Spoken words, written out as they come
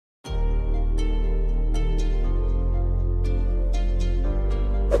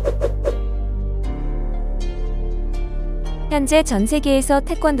현재 전 세계에서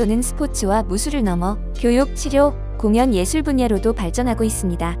태권도는 스포츠와 무술을 넘어 교육, 치료, 공연, 예술 분야로도 발전하고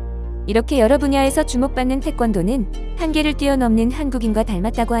있습니다. 이렇게 여러 분야에서 주목받는 태권도는 한계를 뛰어넘는 한국인과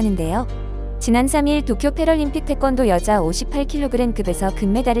닮았다고 하는데요. 지난 3일 도쿄 패럴림픽 태권도 여자 58kg급에서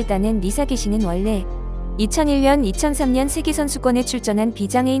금메달을 따낸 리사기 씨는 원래 2001년, 2003년 세계선수권에 출전한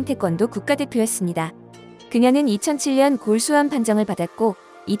비장애인 태권도 국가대표였습니다. 그녀는 2007년 골수암 판정을 받았고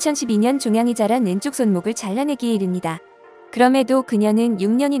 2012년 종양이 자란 왼쪽 손목을 잘라내기에 이릅니다. 그럼에도 그녀는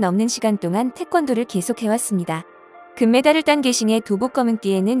 6년이 넘는 시간 동안 태권도를 계속해왔습니다. 금메달을 딴 개싱의 도복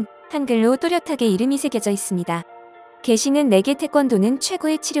검은띠에는 한글로 또렷하게 이름이 새겨져 있습니다. 개싱은 내게 태권도는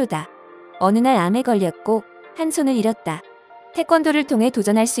최고의 치료다. 어느 날 암에 걸렸고 한 손을 잃었다. 태권도를 통해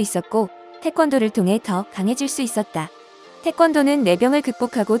도전할 수 있었고 태권도를 통해 더 강해질 수 있었다. 태권도는 내 병을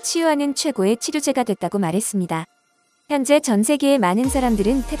극복하고 치유하는 최고의 치료제가 됐다고 말했습니다. 현재 전 세계의 많은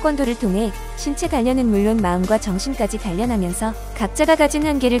사람들은 태권도를 통해 신체 단련은 물론 마음과 정신까지 단련하면서 각자가 가진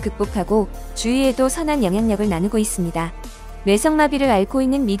한계를 극복하고 주위에도 선한 영향력을 나누고 있습니다. 뇌성마비를 앓고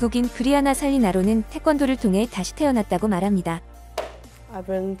있는 미국인 브리아나 살리나로는 태권도를 통해 다시 태어났다고 말합니다. I've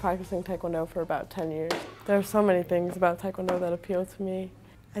been practicing taekwondo for about 10 years. There are so many things about taekwondo that appeal to me.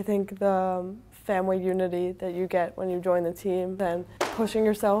 I think the family unity that you get when you join the team and pushing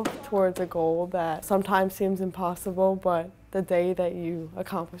yourself towards a goal that sometimes seems impossible, but the day that you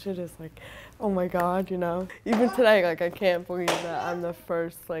accomplish it is like, oh my God, you know. Even today, like I can't believe that I'm the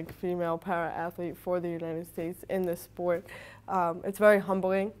first like female para athlete for the United States in this sport. It's very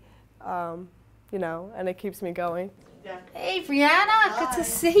humbling, you know, and it keeps me going. Hey, Brianna, good to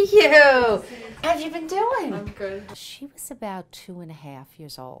see you. How have you been doing? I'm good. She was about 2.5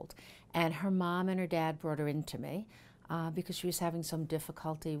 years old, and her mom and her dad brought her into me because she was having some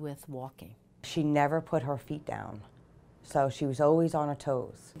difficulty with walking. She never put her feet down, so she was always on her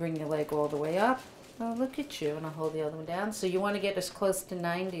toes. Bring your leg all the way up. Oh, look at you, and I'll hold the other one down. So you want to get as close to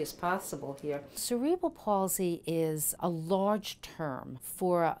 90 as possible here. Cerebral palsy is a large term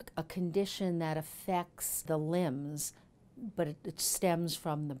for a condition that affects the limbs, but it stems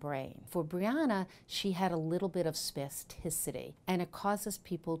from the brain. For Brianna, she had a little bit of spasticity, and it causes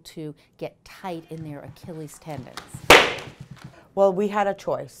people to get tight in their Achilles tendons. Well, we had a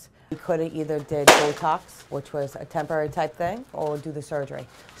choice. We could have either did Botox, which was a temporary type thing, or do the surgery.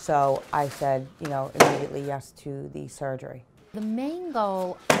 So I said, you know, immediately yes to the surgery. The main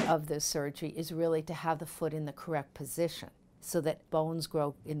goal of this surgery is really to have the foot in the correct position so that bones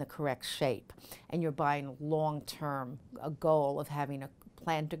grow in the correct shape. And you're buying long-term a goal of having a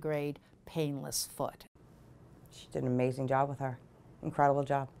plantigrade, painless foot. She did an amazing job with her. Incredible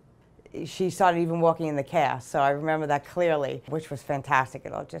job. She started even walking in the cast, so I remember that clearly, which was fantastic.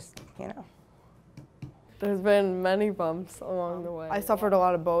 It'll just, you know. There's been many bumps along the way. I suffered a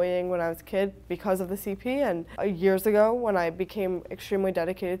lot of bullying when I was a kid because of the CP, and years ago when I became extremely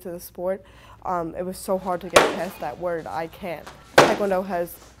dedicated to the sport, it was so hard to get past that word, I can't. Taekwondo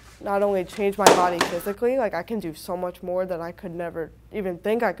has not only changed my body physically, like I can do so much more that I could never even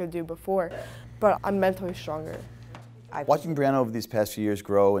think I could do before, but I'm mentally stronger. Watching Brianna over these past few years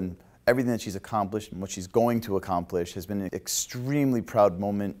grow and everything that she's accomplished and what she's going to accomplish has been an extremely proud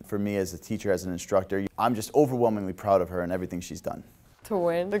moment for me as a teacher, as an instructor. I'm just overwhelmingly proud of her and everything she's done. To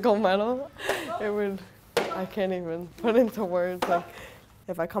win the gold medal, I can't even put into words. Like,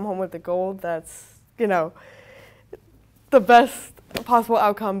 if I come home with the gold, that's, you know, the best possible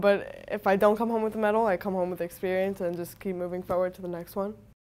outcome. But if I don't come home with the medal, I come home with experience and just keep moving forward to the next one.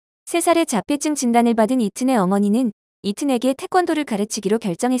 3살의 자폐증 진단을 받은 이튼의 어머니는 이튼에게 태권도를 가르치기로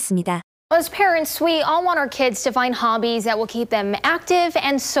결정했습니다. As parents, we all want our kids to find hobbies that will keep them active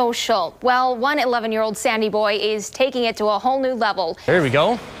and social. Well, one 11-year-old Sandy boy is taking it to a whole new level. There we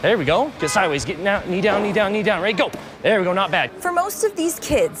go. There we go. Get sideways. Get out. Knee down, knee down, knee down. Ready? Go. There we go. Not bad. For most of these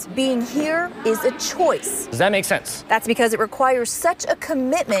kids, being here is a choice. Does that make sense? That's because it requires such a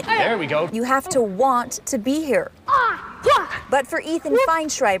commitment. There we go. You have to want to be here. But for Ethan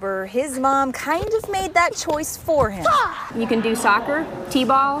Feinschreiber, his mom kind of made that choice for him. You can do soccer,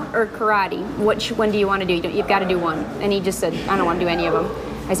 t-ball, or karate. Which one do you want to do? You've got to do one. And he just said, I don't want to do any of them.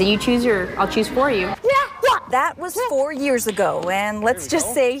 I said, you choose or I'll choose for you. That was 4 years ago, and let's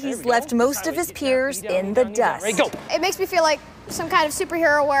just say he's left most of his peers in the dust. It makes me feel like some kind of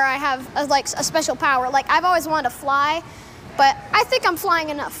superhero where I have a special power. Like, I've always wanted to fly, but I think I'm flying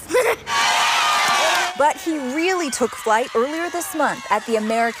enough. But he really took flight earlier this month at the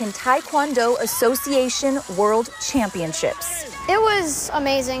American Taekwondo Association World Championships. It was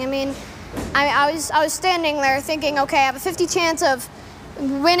amazing. I mean, I was standing there thinking, okay, I have a 50 chance of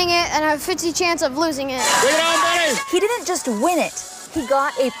winning it and I have a 50 chance of losing it. Bring it on, buddy! He didn't just win it, he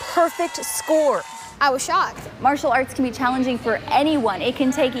got a perfect score. I was shocked. Martial arts can be challenging for anyone. It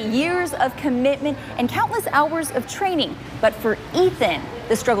can take years of commitment and countless hours of training. But for Ethan,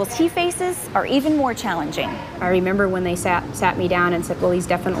 the struggles he faces are even more challenging. I remember when they sat me down and said, well, he's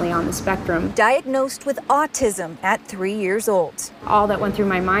definitely on the spectrum. Diagnosed with autism at 3 years old. All that went through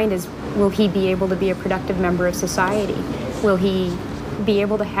my mind is, will he be able to be a productive member of society? Will he be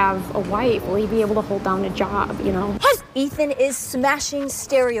able to have a wife? Will he be able to hold down a job, you know? Ethan is smashing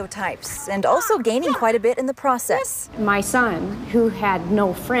stereotypes and also gaining quite a bit in the process. My son, who had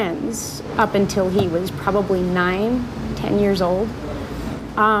no friends up until he was probably 9, 10 years old,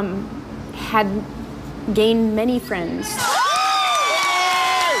 had gained many friends.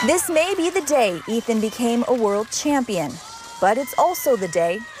 This may be the day Ethan became a world champion, but it's also the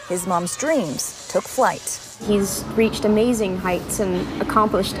day his mom's dreams took flight. He's reached amazing heights and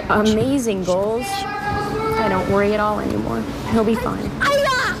accomplished amazing goals. I don't worry at all anymore. He'll be fine.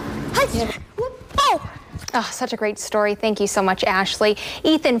 Oh, such a great story. Thank you so much, Ashley.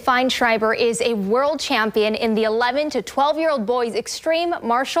 Ethan Feinschreiber is a world champion in the 11 to 12-year-old boys extreme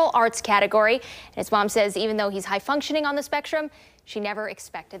martial arts category. And his mom says even though he's high functioning on the spectrum, she never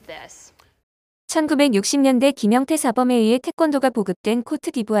expected this. 1960년대 김영태 사범에 의해 태권도가 보급된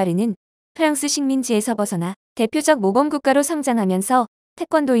코트디부아르는 프랑스 식민지에서 벗어나 대표적 모범국가로 성장하면서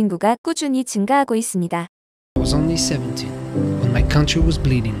태권도 인구가 꾸준히 증가하고 있습니다. I was only 17 when my country was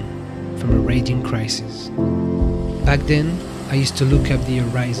bleeding from a raging crisis. Back then, I used to look up the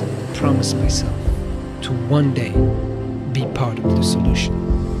horizon and promise myself to one day be part of the solution.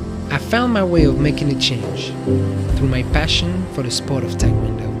 I found my way of making a change through my passion for the sport of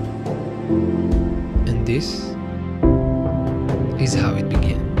Taekwondo. And this is how it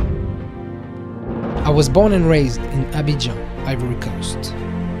began. I was born and raised in Abidjan, Ivory Coast.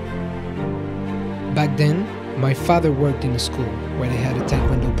 Back then, my father worked in a school where they had a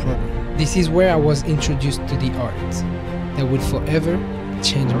Taekwondo program. This is where I was introduced to the art that would forever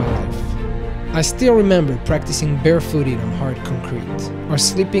change my life. I still remember practicing barefooted on hard concrete or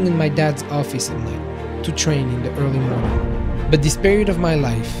sleeping in my dad's office at night to train in the early morning. But this period of my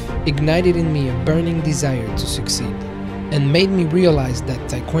life ignited in me a burning desire to succeed and made me realize that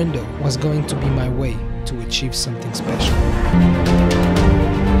Taekwondo was going to be my way to achieve something special.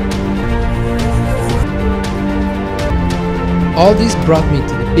 All this brought me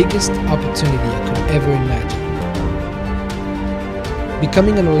to the biggest opportunity I could ever imagine.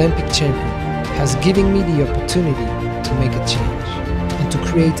 Becoming an Olympic champion has given me the opportunity to make a change and to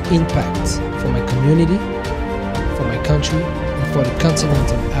create impact for my community, for my country, and for the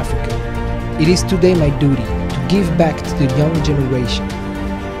continent of Africa. It is today my duty to give back to the young generation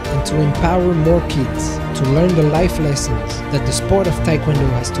and to empower more kids to learn the life lessons that the sport of Taekwondo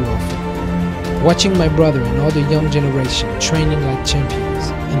has to offer. Watching my brother and other young generation training like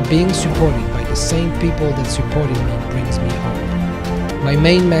champions and being supported by the same people that supported me brings me hope. My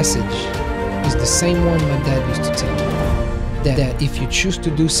main message is the same one my dad used to tell me, that if you choose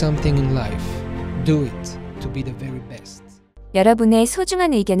to do something in life, do it to be the very best. 여러분의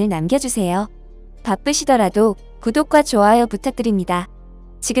소중한 의견을 남겨주세요. 바쁘시더라도 구독과 좋아요 부탁드립니다.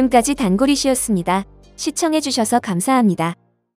 지금까지 단골이시였습니다. 시청해주셔서 감사합니다.